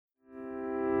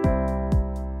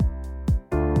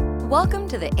Welcome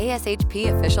to the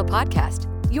ASHP Official Podcast,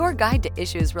 your guide to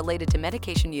issues related to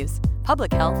medication use,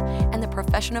 public health, and the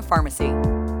profession of pharmacy.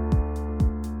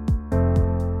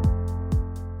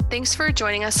 Thanks for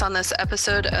joining us on this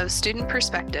episode of Student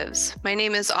Perspectives. My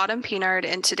name is Autumn Pinard,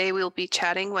 and today we'll be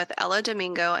chatting with Ella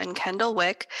Domingo and Kendall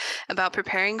Wick about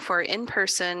preparing for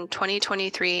in-person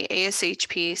 2023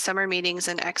 ASHP Summer Meetings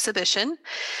and Exhibition,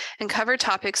 and cover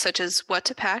topics such as what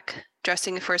to pack,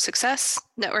 dressing for success,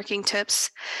 networking tips,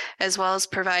 as well as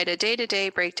provide a day-to-day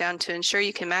breakdown to ensure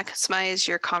you can maximize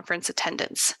your conference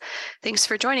attendance. Thanks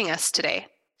for joining us today.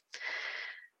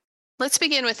 Let's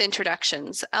begin with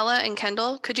introductions. Ella and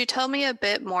Kendall, could you tell me a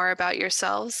bit more about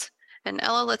yourselves? And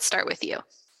Ella, let's start with you.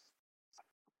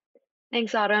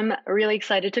 Thanks, Autumn. Really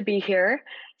excited to be here.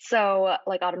 So,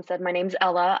 like Autumn said, my name's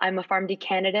Ella. I'm a PharmD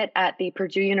candidate at the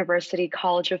Purdue University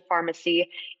College of Pharmacy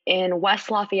in West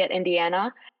Lafayette,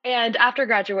 Indiana. And after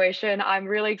graduation, I'm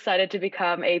really excited to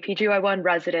become a PGY1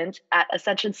 resident at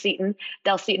Ascension Seton,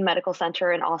 Del Seton Medical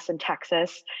Center in Austin,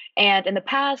 Texas. And in the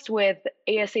past, with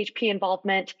ASHP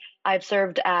involvement, I've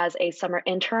served as a summer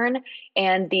intern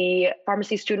and the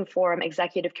Pharmacy Student Forum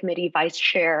Executive Committee Vice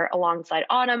Chair alongside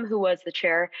Autumn, who was the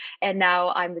chair. And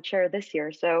now I'm the chair this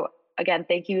year. So again,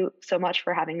 thank you so much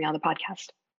for having me on the podcast.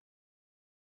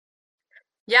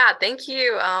 Yeah, thank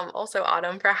you also,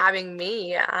 Autumn, for having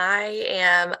me. I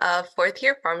am a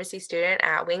fourth-year pharmacy student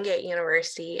at Wingate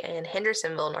University in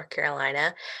Hendersonville, North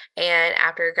Carolina. And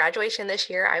after graduation this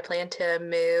year, I plan to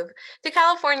move to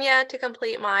California to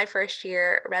complete my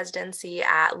first-year residency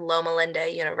at Loma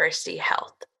Linda University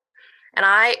Health. And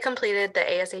I completed the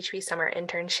ASHP Summer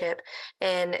Internship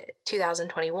in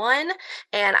 2021,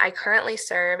 and I currently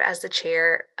serve as the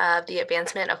chair of the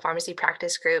Advancement of Pharmacy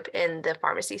Practice Group in the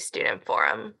Pharmacy Student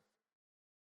Forum.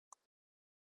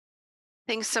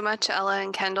 Thanks so much, Ella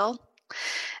and Kendall.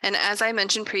 And as I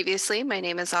mentioned previously, my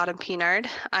name is Autumn Pinard.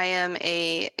 I am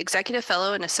an executive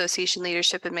fellow in Association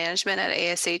Leadership and Management at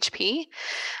ASHP.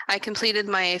 I completed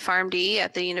my PharmD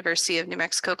at the University of New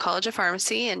Mexico College of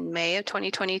Pharmacy in May of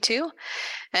 2022,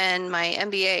 and my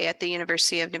MBA at the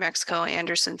University of New Mexico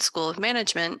Anderson School of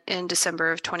Management in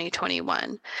December of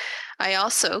 2021. I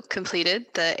also completed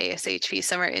the ASHP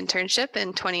Summer Internship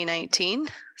in 2019.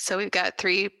 So we've got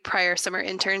 3 prior summer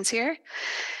interns here.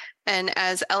 And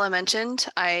as Ella mentioned,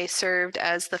 I served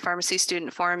as the Pharmacy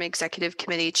Student Forum Executive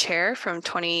Committee Chair from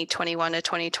 2021 to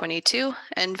 2022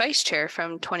 and Vice Chair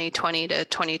from 2020 to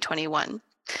 2021.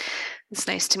 It's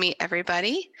nice to meet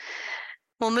everybody.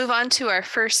 We'll move on to our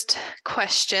first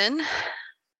question.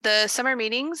 The summer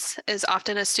meetings is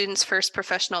often a student's first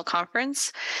professional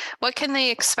conference. What can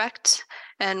they expect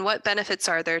and what benefits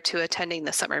are there to attending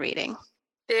the summer meeting?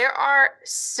 There are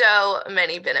so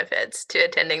many benefits to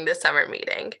attending the summer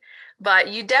meeting, but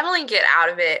you definitely get out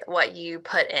of it what you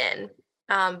put in.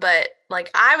 But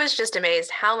I was just amazed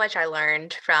how much I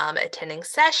learned from attending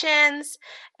sessions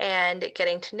and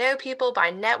getting to know people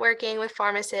by networking with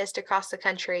pharmacists across the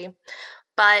country.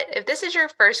 But if this is your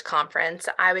first conference,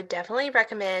 I would definitely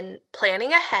recommend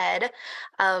planning ahead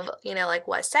of,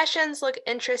 what sessions look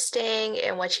interesting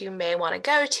and what you may want to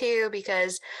go to,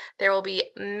 because there will be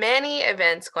many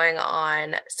events going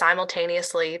on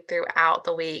simultaneously throughout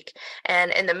the week.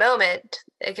 And in the moment,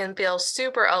 it can feel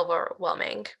super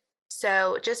overwhelming.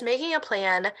 So just making a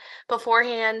plan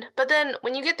beforehand, but then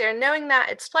when you get there, knowing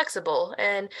that it's flexible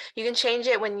and you can change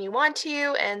it when you want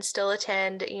to and still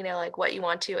attend, what you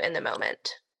want to in the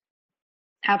moment.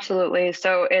 Absolutely.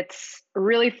 So it's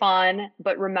really fun,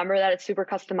 but remember that it's super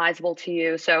customizable to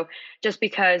you. So just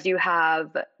because you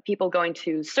have people going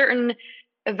to certain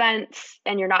events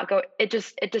and you're not it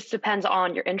just depends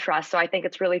on your interest. So I think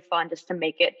it's really fun just to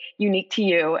make it unique to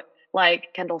you,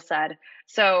 like Kendall said.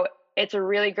 So it's a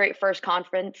really great first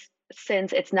conference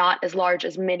since it's not as large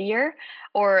as mid-year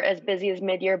or as busy as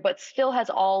mid-year, but still has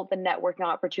all the networking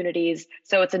opportunities.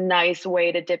 So it's a nice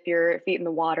way to dip your feet in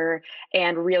the water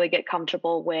and really get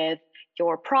comfortable with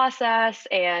your process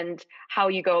and how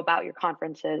you go about your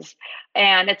conferences.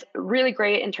 And it's really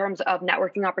great in terms of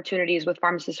networking opportunities with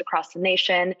pharmacists across the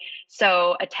nation.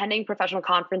 So attending professional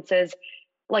conferences,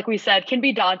 like we said, can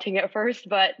be daunting at first,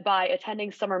 but by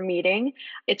attending summer meeting,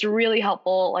 it's really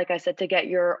helpful, like I said, to get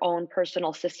your own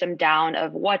personal system down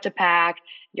of what to pack,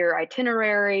 your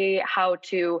itinerary, how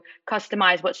to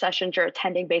customize what sessions you're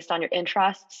attending based on your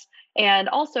interests. And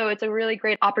also, it's a really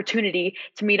great opportunity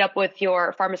to meet up with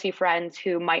your pharmacy friends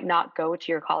who might not go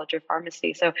to your college of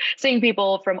pharmacy. So seeing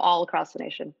people from all across the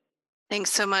nation.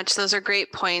 Thanks so much. Those are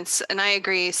great points. And I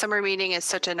agree. Summer meeting is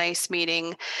such a nice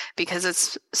meeting because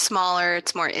it's smaller,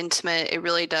 it's more intimate. It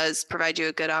really does provide you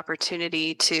a good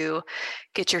opportunity to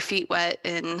get your feet wet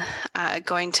in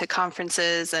going to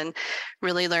conferences and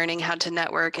really learning how to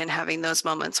network and having those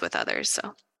moments with others.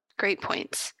 So great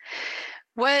points.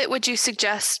 What would you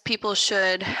suggest people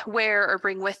should wear or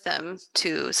bring with them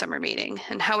to summer meeting?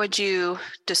 And how would you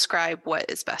describe what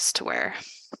is best to wear?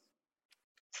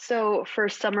 So for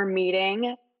summer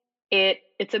meeting,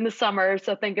 it's in the summer,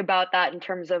 so think about that in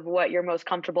terms of what you're most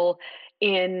comfortable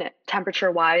in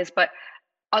temperature wise. But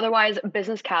otherwise,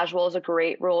 business casual is a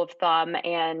great rule of thumb,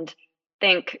 and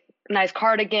think nice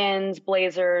cardigans,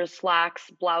 blazers,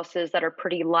 slacks, blouses that are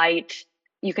pretty light.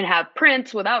 You can have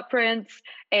prints without prints.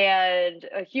 And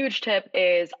a huge tip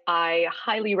is I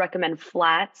highly recommend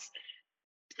flats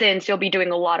since you'll be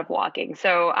doing a lot of walking.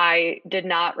 So I did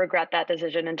not regret that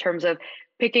decision in terms of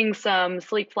picking some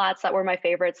sleek flats that were my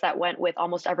favorites that went with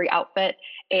almost every outfit.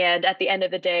 And at the end of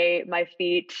the day, my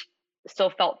feet still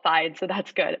felt fine. So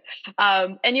that's good.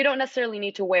 And you don't necessarily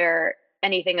need to wear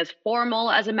anything as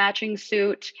formal as a matching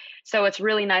suit. So it's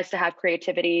really nice to have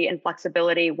creativity and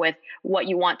flexibility with what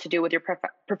you want to do with your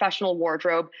professional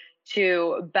wardrobe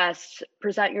to best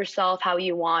present yourself how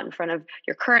you want in front of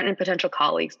your current and potential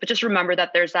colleagues. But just remember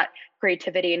that there's that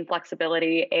creativity and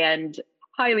flexibility, and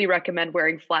highly recommend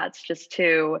wearing flats just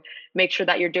to make sure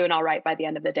that you're doing all right by the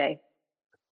end of the day.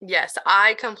 Yes,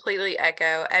 I completely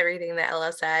echo everything that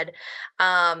Ella said.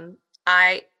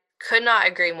 I could not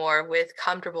agree more with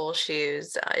comfortable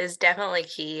shoes is definitely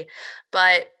key.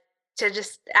 But to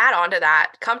just add on to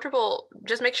that, comfortable,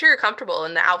 just make sure you're comfortable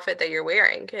in the outfit that you're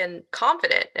wearing and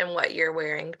confident in what you're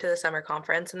wearing to the summer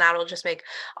conference. And that'll just make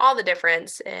all the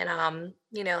difference in,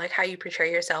 like how you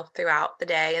portray yourself throughout the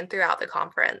day and throughout the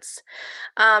conference.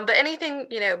 But anything,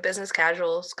 business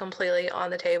casual is completely on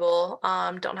the table.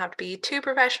 Don't have to be too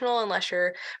professional unless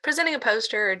you're presenting a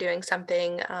poster or doing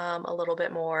something a little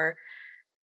bit more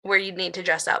where you need to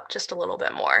dress up just a little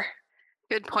bit more.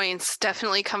 Good points.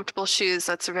 Definitely comfortable shoes.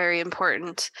 That's very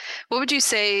important. What would you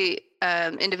say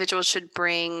individuals should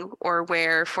bring or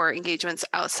wear for engagements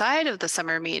outside of the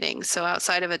summer meeting? So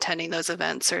outside of attending those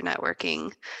events or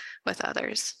networking with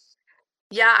others?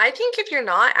 Yeah, I think if you're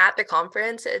not at the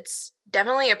conference, it's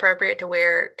definitely appropriate to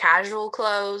wear casual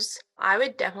clothes. I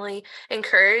would definitely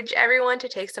encourage everyone to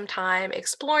take some time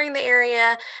exploring the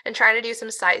area and try to do some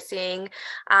sightseeing.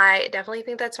 I definitely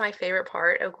think that's my favorite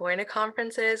part of going to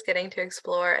conferences, getting to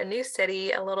explore a new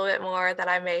city a little bit more that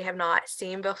I may have not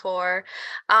seen before.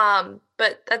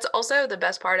 But that's also the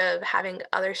best part of having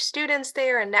other students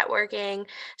there and networking.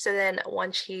 So then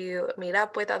once you meet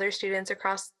up with other students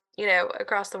across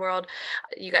the world,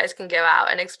 you guys can go out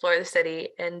and explore the city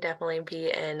and definitely be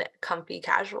in comfy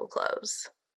casual clothes.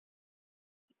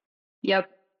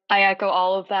 Yep. I echo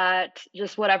all of that.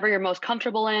 Just whatever you're most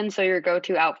comfortable in. So your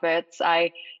go-to outfits.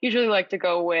 I usually like to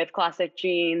go with classic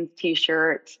jeans,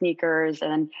 t-shirt, sneakers,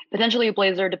 and potentially a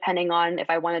blazer, depending on if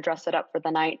I want to dress it up for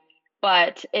the night.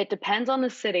 But it depends on the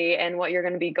city and what you're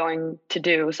going to be going to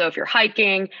do. So if you're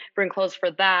hiking, bring clothes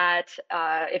for that.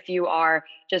 If you are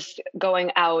just going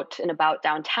out and about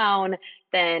downtown,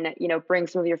 then bring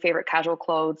some of your favorite casual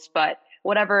clothes. But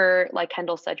whatever, like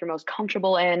Kendall said, you're most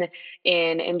comfortable in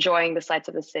enjoying the sights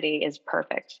of the city is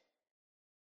perfect.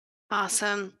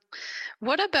 Awesome.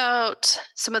 What about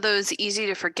some of those easy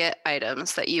to forget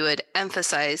items that you would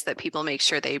emphasize that people make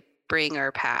sure they bring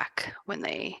or pack when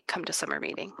they come to summer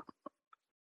meeting?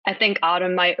 I think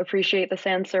Autumn might appreciate this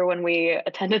answer when we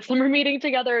attended summer meeting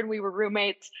together and we were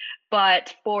roommates.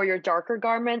 But for your darker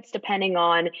garments, depending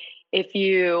on if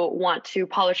you want to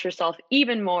polish yourself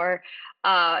even more,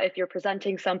 if you're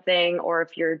presenting something or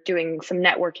if you're doing some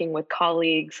networking with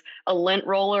colleagues, a lint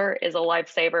roller is a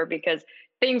lifesaver because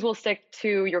things will stick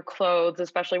to your clothes,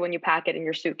 especially when you pack it in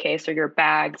your suitcase or your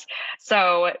bags.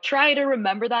 So try to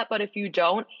remember that. But if you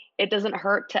don't, it doesn't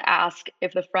hurt to ask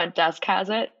if the front desk has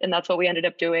it. And that's what we ended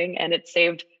up doing. And it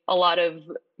saved a lot of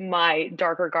my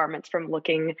darker garments from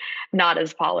looking not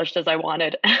as polished as I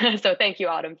wanted. So thank you,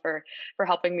 Autumn, for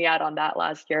helping me out on that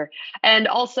last year. And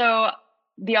also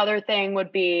the other thing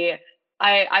would be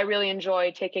I really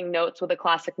enjoy taking notes with a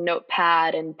classic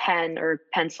notepad and pen or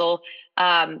pencil.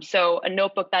 So a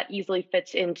notebook that easily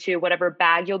fits into whatever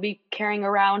bag you'll be carrying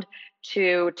around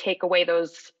to take away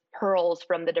those pearls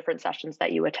from the different sessions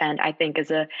that you attend, I think is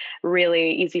a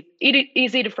really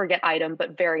easy to forget item,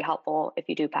 but very helpful if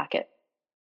you do pack it.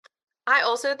 I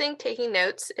also think taking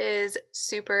notes is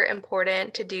super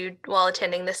important to do while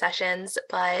attending the sessions,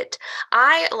 but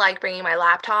I like bringing my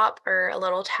laptop or a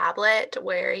little tablet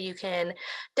where you can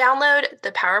download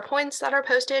the PowerPoints that are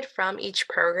posted from each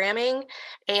programming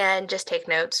and just take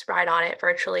notes right on it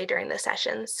virtually during the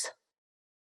sessions.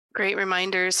 Great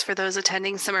reminders for those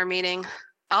attending summer meeting.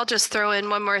 I'll just throw in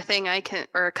one more thing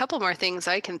or a couple more things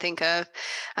I can think of.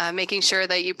 Making sure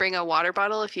that you bring a water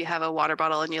bottle if you have a water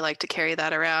bottle and you like to carry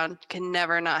that around. You can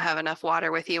never not have enough water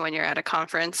with you when you're at a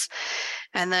conference.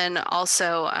 And then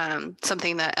also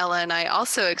something that Ella and I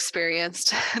also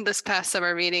experienced this past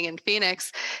summer meeting in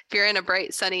Phoenix. If you're in a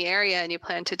bright sunny area and you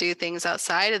plan to do things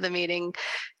outside of the meeting,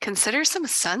 consider some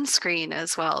sunscreen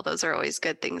as well. Those are always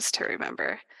good things to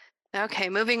remember. Okay,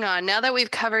 moving on. Now that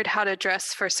we've covered how to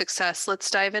dress for success, let's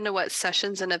dive into what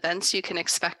sessions and events you can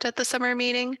expect at the summer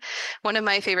meeting. One of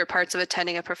my favorite parts of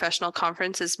attending a professional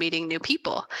conference is meeting new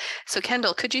people. So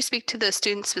Kendall, could you speak to the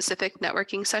student-specific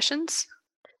networking sessions?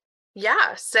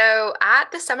 Yeah, so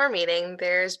at the summer meeting,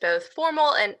 there's both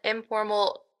formal and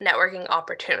informal networking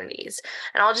opportunities.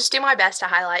 And I'll just do my best to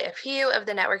highlight a few of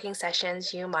the networking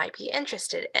sessions you might be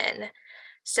interested in.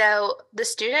 So, the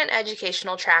student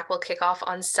educational track will kick off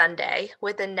on Sunday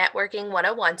with a Networking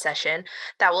 101 session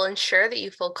that will ensure that you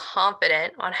feel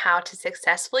confident on how to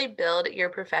successfully build your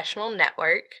professional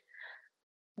network.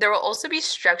 There will also be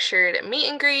structured meet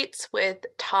and greets with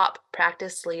top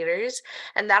practice leaders,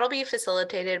 and that'll be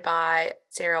facilitated by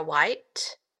Sarah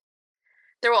White.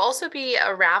 There will also be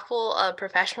a raffle of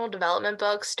professional development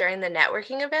books during the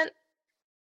networking event.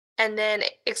 And then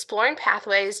exploring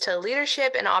pathways to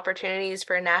leadership and opportunities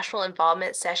for national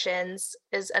involvement sessions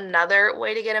is another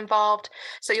way to get involved.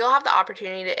 So you'll have the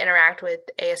opportunity to interact with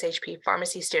ASHP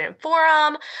Pharmacy Student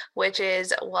Forum, which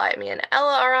is what me and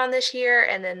Ella are on this year,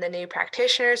 and then the New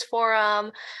Practitioners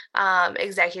Forum,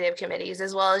 executive committees,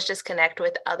 as well as just connect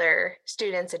with other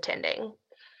students attending.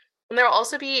 And there will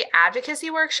also be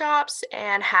advocacy workshops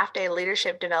and half-day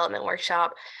leadership development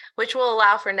workshop, which will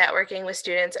allow for networking with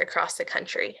students across the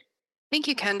country. Thank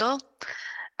you, Kendall.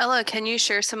 Ella, can you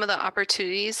share some of the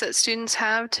opportunities that students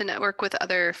have to network with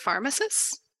other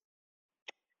pharmacists?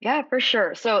 Yeah, for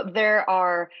sure. So there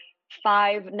are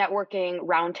 5 networking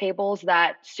roundtables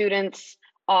that students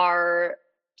are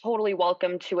totally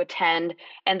welcome to attend,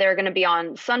 and they're going to be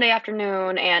on Sunday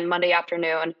afternoon and Monday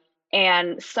afternoon.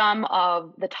 And some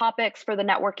of the topics for the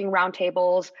networking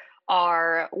roundtables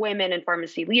are women in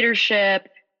pharmacy leadership,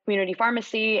 community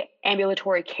pharmacy,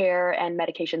 ambulatory care, and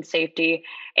medication safety.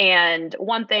 And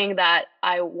one thing that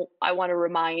I want to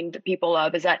remind people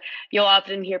of is that you'll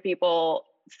often hear people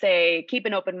say keep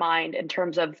an open mind in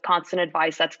terms of constant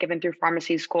advice that's given through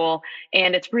pharmacy school,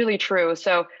 and it's really true.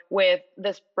 So with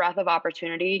this breadth of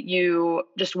opportunity, you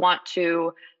just want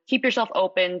to keep yourself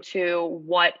open to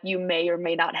what you may or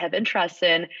may not have interest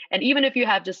in, and even if you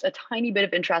have just a tiny bit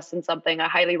of interest in something, I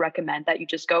highly recommend that you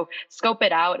just go scope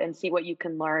it out and see what you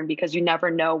can learn, because you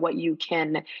never know what you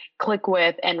can click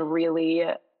with and really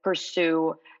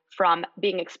pursue from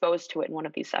being exposed to it in one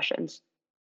of these sessions.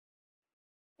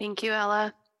 Thank you,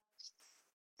 Ella.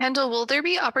 Kendall, will there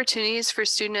be opportunities for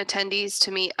student attendees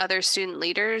to meet other student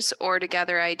leaders or to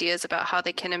gather ideas about how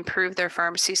they can improve their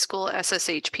pharmacy school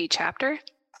SSHP chapter?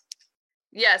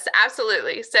 Yes,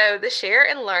 absolutely. So the Share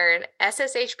and Learn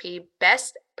SSHP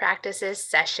Best Practices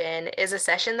session is a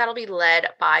session that'll be led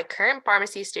by current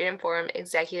Pharmacy Student Forum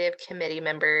Executive Committee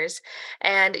members.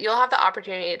 And you'll have the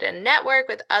opportunity to network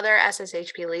with other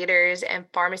SSHP leaders and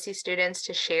pharmacy students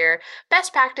to share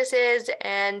best practices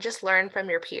and just learn from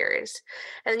your peers.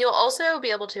 And you'll also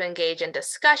be able to engage in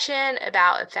discussion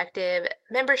about effective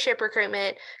membership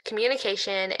recruitment,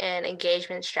 communication, and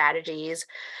engagement strategies,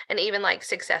 and even like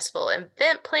successful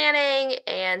event planning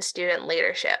and student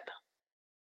leadership.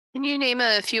 Can you name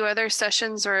a few other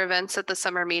sessions or events at the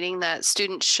summer meeting that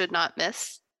students should not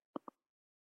miss?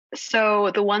 So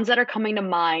the ones that are coming to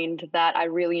mind that I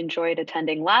really enjoyed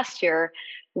attending last year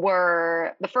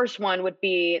were, the first one would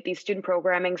be the student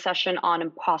programming session on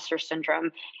imposter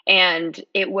syndrome. And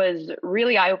it was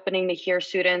really eye-opening to hear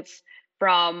students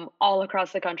from all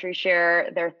across the country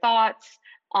share their thoughts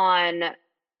on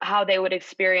how they would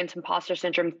experience imposter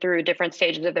syndrome through different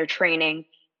stages of their training.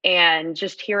 And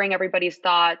just hearing everybody's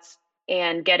thoughts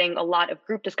and getting a lot of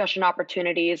group discussion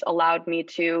opportunities allowed me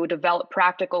to develop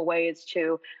practical ways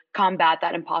to combat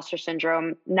that imposter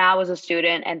syndrome now as a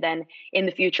student, and then in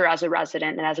the future as a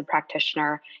resident and as a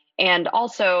practitioner. And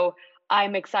also,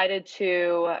 I'm excited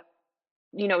to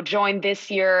join this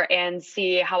year and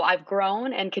see how I've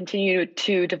grown and continue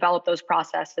to develop those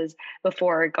processes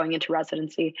before going into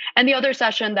residency. And the other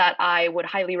session that I would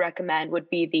highly recommend would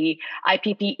be the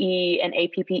IPPE and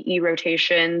APPE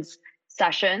rotations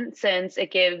session, since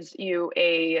it gives you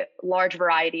a large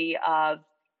variety of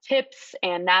tips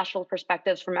and national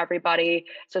perspectives from everybody.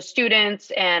 So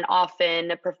students and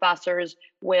often professors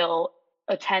will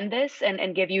attend this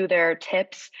and give you their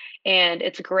tips. And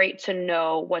it's great to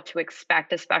know what to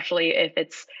expect, especially if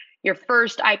it's your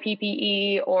first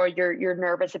IPPE or you're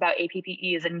nervous about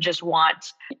APPEs and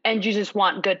you just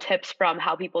want good tips from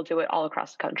how people do it all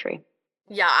across the country.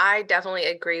 Yeah, I definitely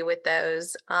agree with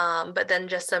those. But then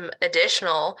just some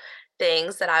additional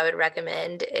things that I would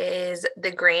recommend is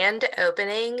the grand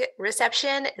opening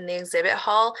reception in the exhibit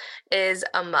hall is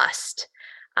a must.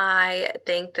 I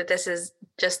think that this is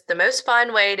just the most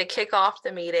fun way to kick off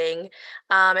the meeting.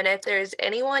 And if there's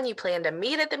anyone you plan to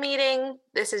meet at the meeting,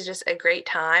 this is just a great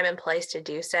time and place to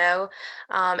do so,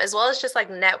 as well as just like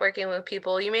networking with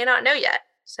people you may not know yet.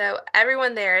 So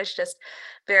everyone there is just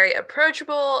very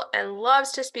approachable and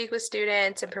loves to speak with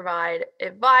students and provide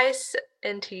advice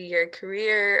into your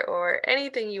career or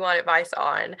anything you want advice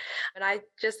on. And I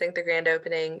just think the grand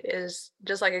opening is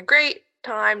just like a great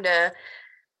time to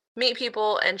meet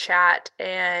people and chat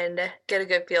and get a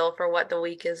good feel for what the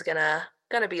week is gonna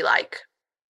be like.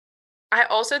 I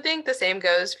also think the same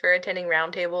goes for attending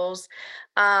roundtables.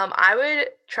 I would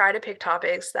try to pick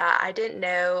topics that I didn't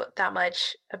know that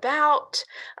much about.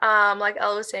 Like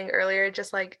Ella was saying earlier,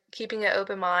 just like keeping an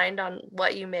open mind on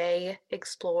what you may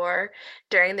explore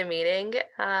during the meeting.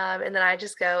 And then I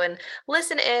just go and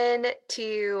listen in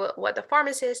to what the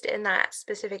pharmacist in that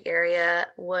specific area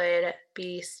would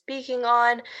be speaking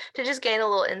on to just gain a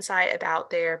little insight about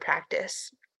their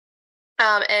practice.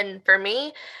 And for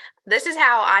me, this is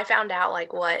how I found out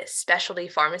like what specialty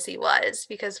pharmacy was,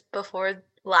 because before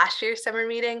last year's summer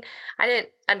meeting, I didn't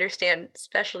understand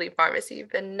specialty pharmacy,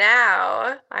 but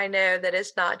now I know that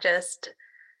it's not just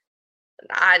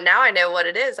now I know what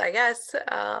it is, I guess,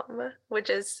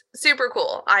 which is super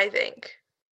cool, I think.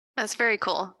 That's very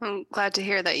cool. I'm glad to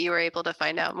hear that you were able to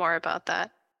find out more about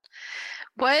that.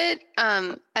 What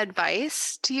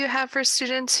advice do you have for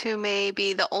students who may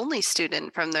be the only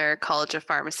student from their College of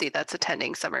Pharmacy that's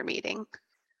attending summer meeting?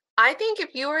 I think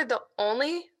if you are the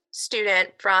only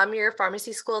student from your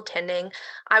pharmacy school attending,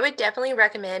 I would definitely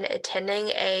recommend attending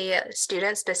a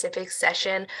student-specific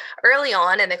session early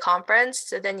on in the conference,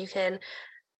 so then you can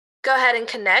go ahead and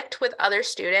connect with other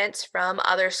students from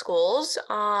other schools,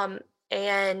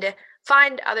 and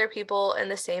find other people in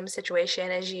the same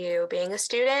situation as you being a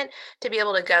student to be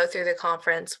able to go through the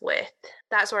conference with.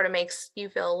 That sort of makes you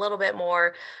feel a little bit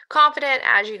more confident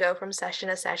as you go from session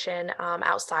to session,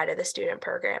 outside of the student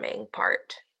programming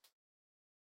part.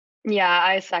 Yeah,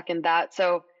 I second that.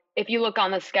 So if you look on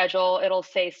the schedule, it'll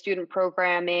say student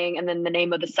programming and then the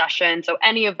name of the session. So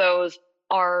any of those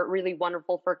are really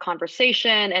wonderful for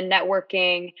conversation and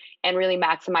networking and really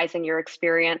maximizing your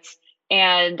experience.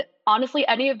 And honestly,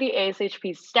 any of the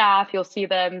ASHP staff, you'll see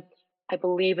them, I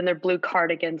believe, in their blue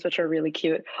cardigans, which are really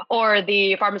cute, or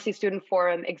the Pharmacy Student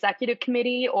Forum Executive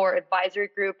Committee or Advisory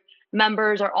Group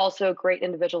members are also great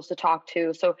individuals to talk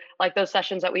to. So like those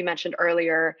sessions that we mentioned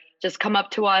earlier, just come up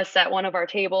to us at one of our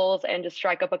tables and just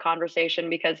strike up a conversation,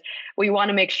 because we want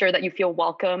to make sure that you feel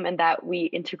welcome and that we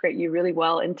integrate you really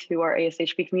well into our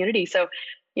ASHP community. So,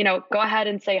 go ahead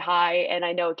and say hi. And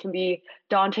I know it can be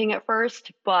daunting at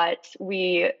first, but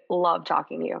we love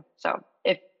talking to you. So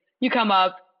if you come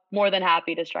up, more than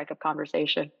happy to strike up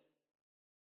conversation.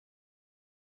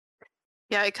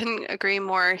 Yeah, I couldn't agree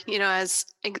more. As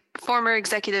a former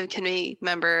executive committee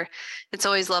member, it's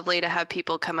always lovely to have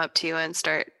people come up to you and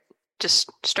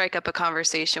just strike up a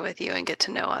conversation with you and get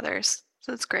to know others.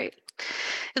 So it's great.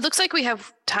 It looks like we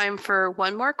have time for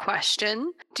one more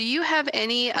question. Do you have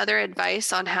any other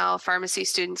advice on how pharmacy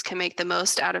students can make the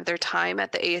most out of their time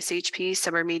at the ASHP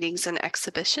Summer Meetings and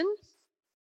Exhibition?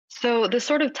 So this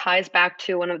sort of ties back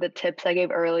to one of the tips I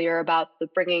gave earlier about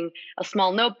bringing a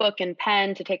small notebook and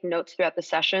pen to take notes throughout the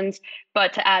sessions.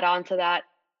 But to add on to that,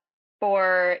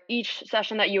 for each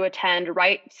session that you attend,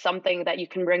 write something that you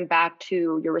can bring back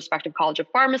to your respective College of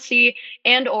Pharmacy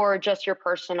and or just your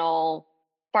personal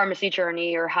pharmacy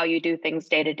journey or how you do things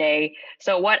day to day.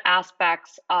 So what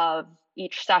aspects of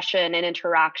each session and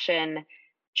interaction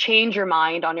change your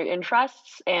mind on your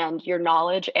interests and your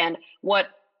knowledge, and what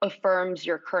affirms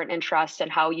your current interests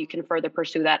and how you can further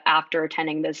pursue that after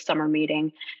attending this summer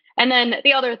meeting. And then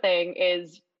the other thing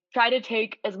is try to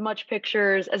take as many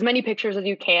pictures as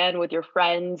you can with your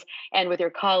friends and with your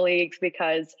colleagues,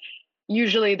 because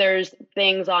usually there's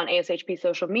things on ASHP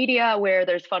social media where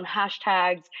there's fun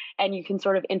hashtags and you can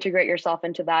sort of integrate yourself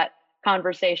into that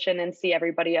conversation and see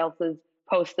everybody else's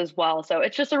post as well. So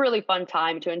it's just a really fun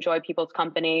time to enjoy people's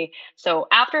company. So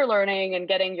after learning and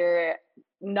getting your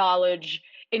knowledge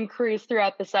increased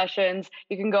throughout the sessions,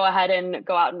 you can go ahead and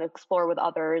go out and explore with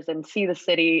others and see the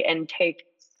city and take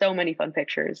so many fun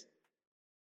pictures.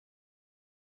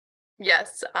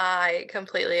 Yes, I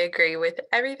completely agree with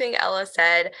everything Ella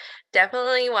said.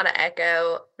 Definitely want to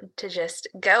echo to just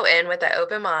go in with an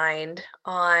open mind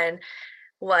on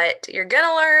what you're going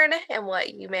to learn and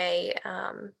what you may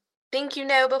think you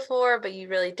know before, but you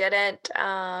really didn't.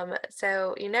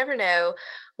 So you never know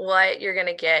what you're going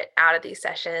to get out of these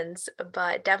sessions,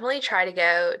 but definitely try to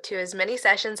go to as many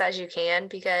sessions as you can,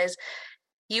 because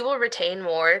you will retain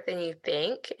more than you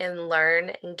think and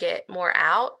learn and get more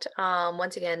out.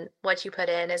 Once again, what you put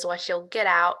in is what you'll get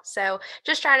out. So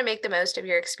just trying to make the most of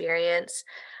your experience.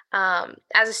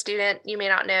 As a student, you may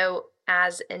not know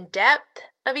as in depth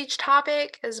of each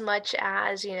topic as much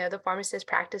as, the pharmacists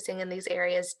practicing in these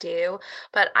areas do.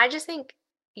 But I just think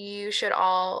you should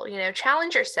all,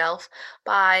 challenge yourself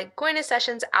by going to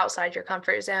sessions outside your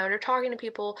comfort zone or talking to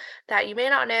people that you may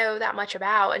not know that much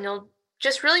about, and you'll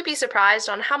just really be surprised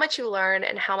on how much you learn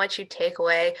and how much you take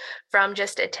away from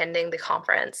just attending the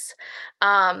conference.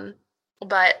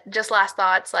 But just last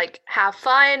thoughts, like have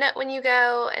fun when you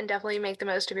go and definitely make the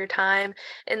most of your time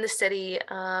in the city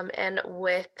and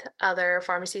with other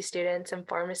pharmacy students and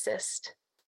pharmacists.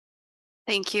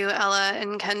 Thank you, Ella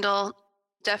and Kendall.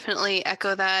 Definitely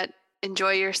echo that.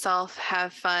 Enjoy yourself,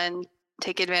 have fun,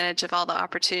 take advantage of all the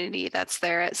opportunity that's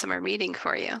there at summer meeting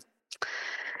for you.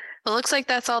 Well, it looks like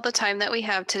that's all the time that we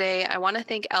have today. I want to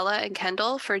thank Ella and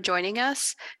Kendall for joining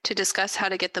us to discuss how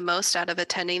to get the most out of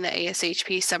attending the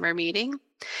ASHP Summer Meeting.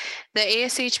 The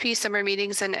ASHP Summer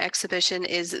Meetings and Exhibition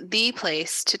is the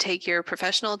place to take your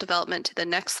professional development to the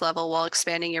next level while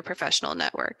expanding your professional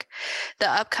network. The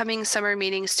upcoming Summer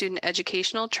Meeting Student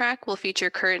Educational Track will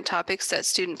feature current topics that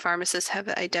student pharmacists have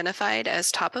identified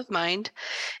as top of mind,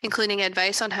 including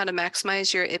advice on how to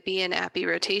maximize your IPI and API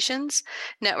rotations,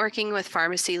 networking with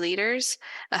pharmacy leaders,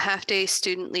 a half-day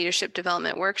student leadership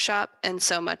development workshop, and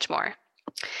so much more.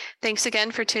 Thanks again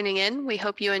for tuning in. We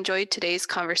hope you enjoyed today's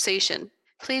conversation.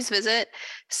 Please visit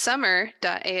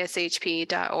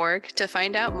summer.ashp.org to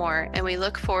find out more, and we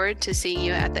look forward to seeing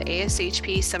you at the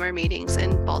ASHP Summer Meetings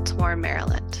in Baltimore,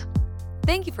 Maryland.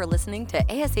 Thank you for listening to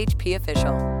ASHP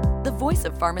Official, the voice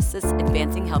of pharmacists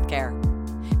advancing healthcare.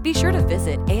 Be sure to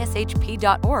visit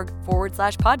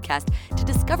ashp.org/podcast to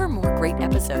discover more great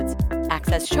episodes,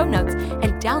 access show notes,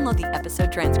 and download the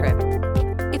episode transcript.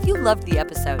 If you loved the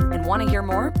episode and want to hear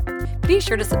more, be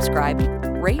sure to subscribe,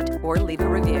 rate, or leave a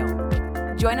review.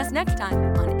 Join us next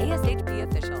time on ASHP